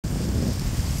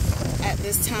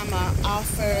This time I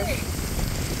offer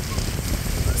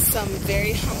some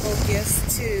very humble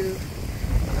gifts to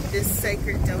this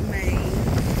sacred domain.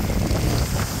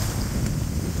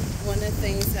 One of the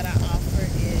things that I offer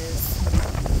is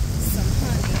some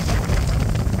honey.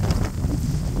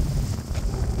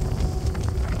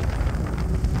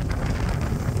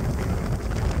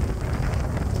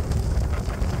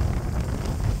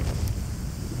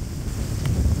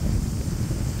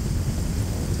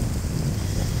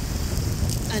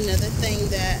 Another thing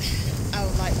that I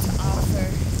would like to offer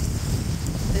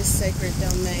this sacred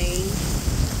domain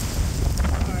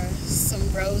are some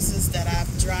roses that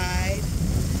I've dried.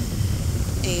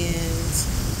 And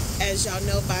as y'all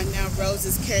know by now,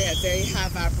 roses carry a very high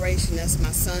vibration. That's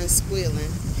my son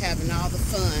squealing, having all the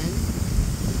fun.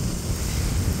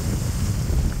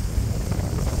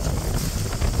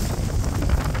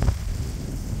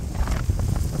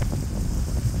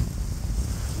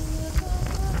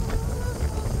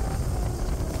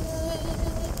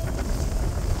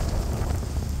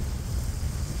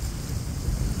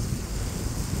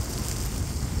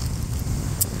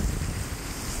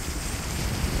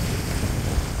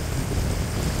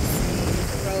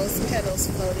 Petals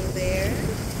floating there.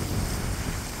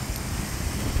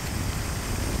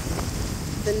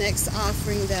 The next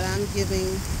offering that I'm giving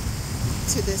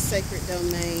to this sacred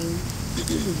domain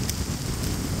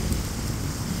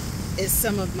is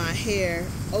some of my hair.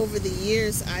 Over the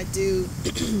years, I do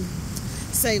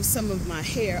save some of my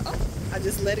hair. Oh, I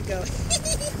just let it go.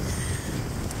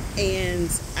 And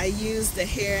I use the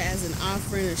hair as an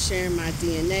offering of sharing my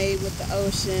DNA with the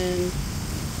ocean,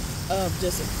 of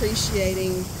just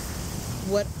appreciating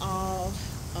what all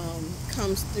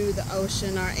comes through the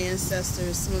ocean. Our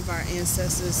ancestors, some of our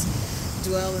ancestors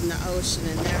dwell in the ocean,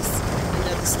 and that's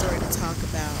another story to talk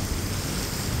about.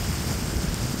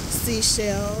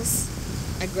 Seashells,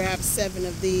 I grabbed 7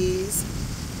 of these.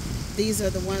 These are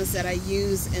the ones that I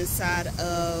use inside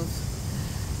of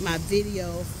my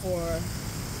video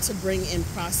to bring in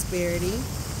prosperity.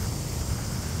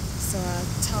 So I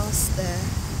tossed that.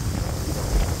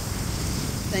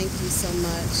 Thank you so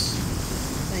much.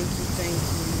 Thank you, thank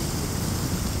you.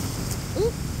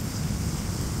 Oop.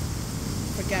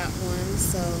 Forgot one,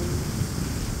 so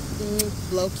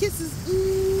blow kisses.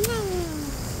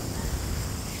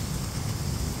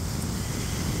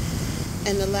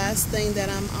 And the last thing that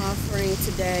I'm offering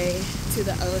today to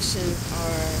the ocean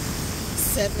are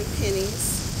 7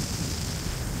 pennies.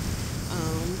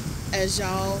 As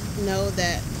y'all know,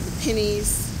 that the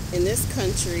pennies in this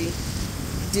country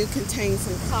do contain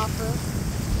some copper,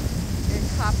 and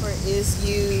copper is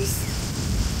used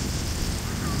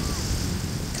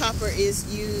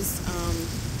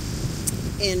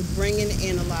in bringing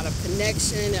in a lot of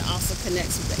connection. It also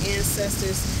connects with the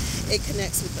ancestors. It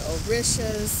connects with the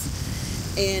orishas,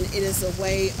 and it is a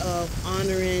way of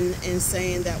honoring and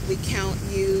saying that we count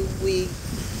you, we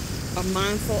are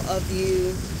mindful of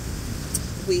you,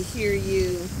 we hear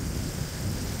you.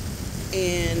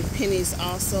 And pennies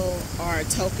also are a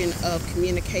token of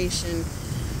communication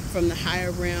from the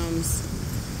higher realms.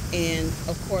 And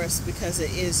of course, because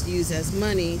it is used as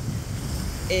money,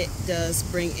 it does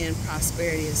bring in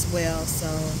prosperity as well. So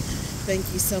thank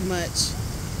you so much.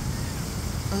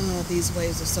 Oh, these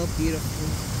waves are so beautiful.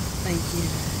 Thank you.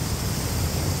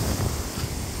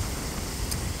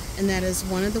 And that is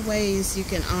one of the ways you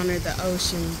can honor the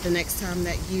ocean the next time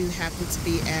that you happen to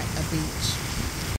be at a beach.